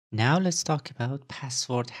Now let's talk about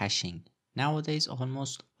password hashing. Nowadays,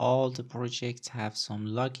 almost all the projects have some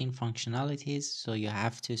login functionalities, so you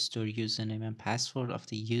have to store username and password of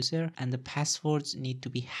the user, and the passwords need to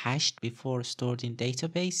be hashed before stored in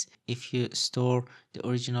database. If you store the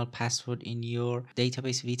original password in your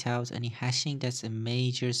database without any hashing, that's a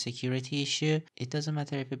major security issue. It doesn't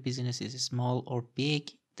matter if a business is small or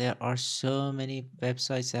big. There are so many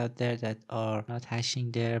websites out there that are not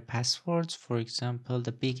hashing their passwords. For example,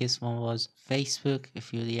 the biggest one was Facebook. A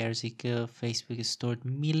few years ago, Facebook stored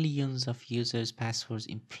millions of users' passwords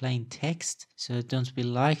in plain text. So don't be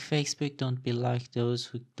like Facebook, don't be like those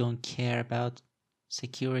who don't care about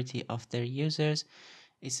security of their users.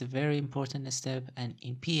 It's a very important step, and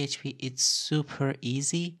in PHP it's super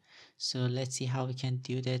easy. So let's see how we can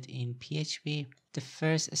do that in PHP. The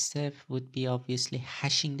first step would be obviously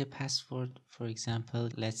hashing the password. For example,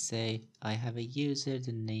 let's say I have a user,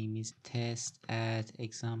 the name is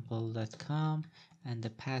test@example.com, and the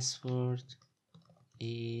password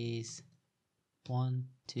is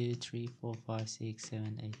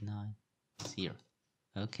 123456789.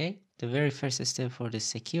 Okay, the very first step for the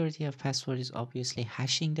security of password is obviously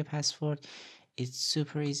hashing the password. It's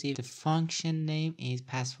super easy. The function name is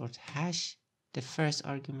password hash. The first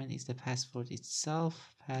argument is the password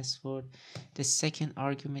itself, password. The second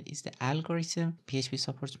argument is the algorithm. PHP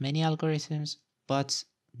supports many algorithms, but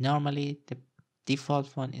normally the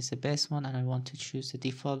default one is the best one, and I want to choose the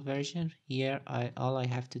default version. Here, all I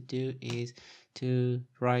have to do is to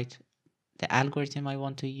write the algorithm I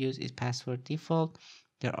want to use is password default.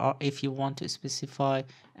 If you want to specify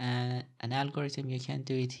an algorithm, you can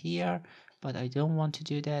do it here, but I don't want to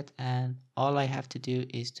do that, and all I have to do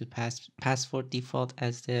is to pass password default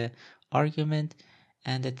as the argument.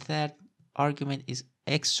 And the third argument is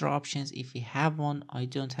extra options. If you have one, I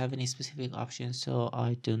don't have any specific options, so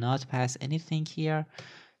I do not pass anything here.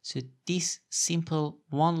 So this simple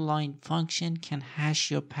one-line function can hash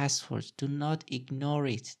your passwords. Do not ignore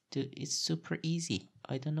it. It's super easy.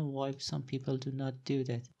 I don't know why some people do not do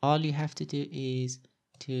that. All you have to do is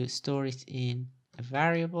to store it in a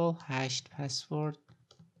variable, hashed password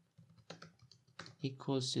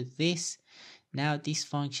equals to this. Now this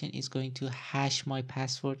function is going to hash my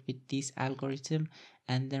password with this algorithm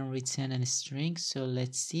and then return a string. So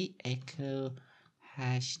let's see, echo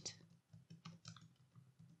hashed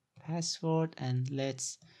password, and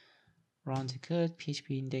let's run the code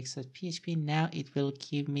php index.php. Now it will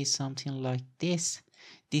give me something like this.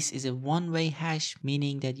 This is a one-way hash,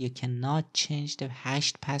 meaning that you cannot change the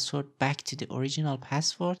hashed password back to the original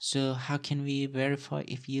password. So how can we verify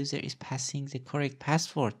if user is passing the correct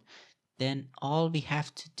password? Then all we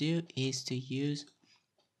have to do is to use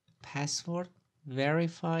password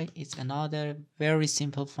verify. It's another very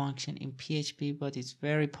simple function in PHP, but it's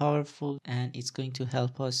very powerful, and it's going to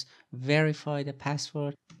help us verify the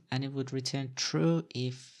password, and it would return true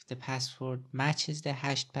if the password matches the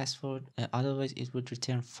hashed password. Otherwise it would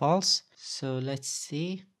return false. So let's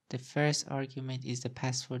see, the first argument is the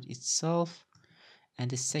password itself, and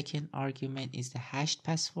the second argument is the hashed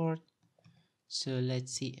password. So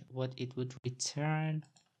let's see what it would return.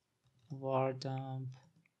 Var dump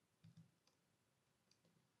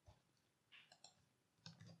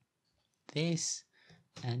this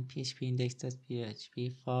and php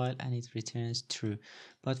index.php file, and it returns true.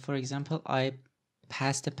 But for example, I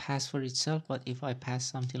pass the password itself, but if I pass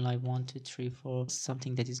something like 1234,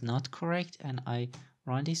 something that is not correct, and I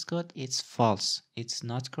run this code, it's false, it's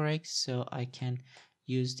not correct. So I can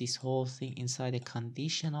use this whole thing inside a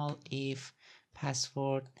conditional. If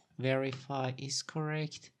password verify is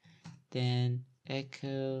correct, then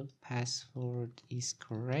echo password is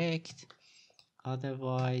correct,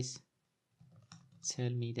 otherwise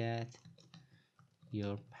tell me that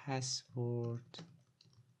your password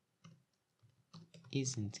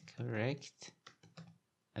isn't correct.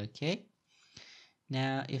 Okay,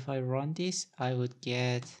 now if I run this, I would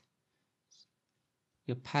get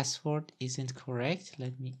your password isn't correct.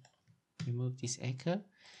 Let me remove this echo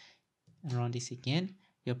and run this again.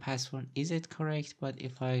 Your password isn't correct, but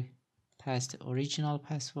if I pass the original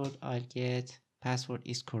password, I'll get password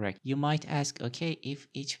is correct. You might ask, okay, if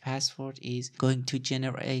each password is going to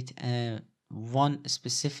generate one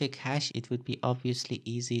specific hash, it would be obviously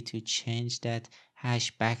easy to change that hash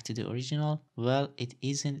back to the original. Well, it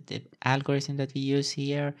isn't. The algorithm that we use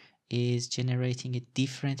here is generating a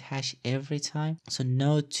different hash every time, so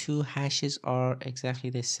no two hashes are exactly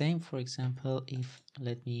the same. For example, if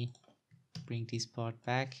let me bring this part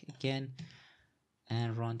back again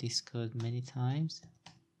and run this code many times,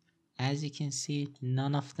 as you can see,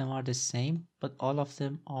 none of them are the same, but all of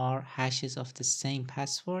them are hashes of the same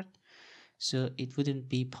password. so it wouldn't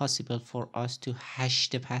be possible for us to hash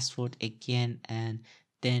the password again and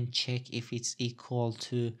then check if it's equal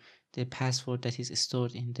to the password that is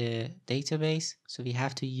stored in the database. So we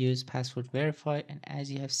have to use password verify, and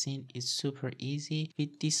as you have seen, it's super easy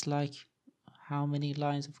with this. Like, how many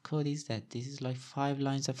lines of code is that? This is like 5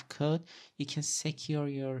 lines of code. You can secure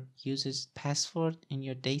your user's password in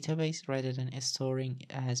your database rather than storing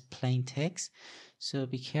as plain text. So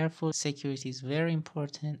be careful. Security is very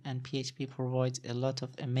important, and PHP provides a lot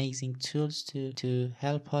of amazing tools to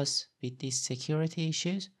help us with these security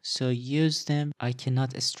issues. So use them. I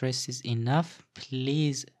cannot stress this enough.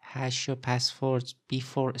 Please hash your passwords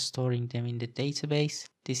before storing them in the database.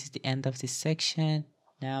 This is the end of this section.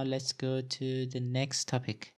 Now let's go to the next topic.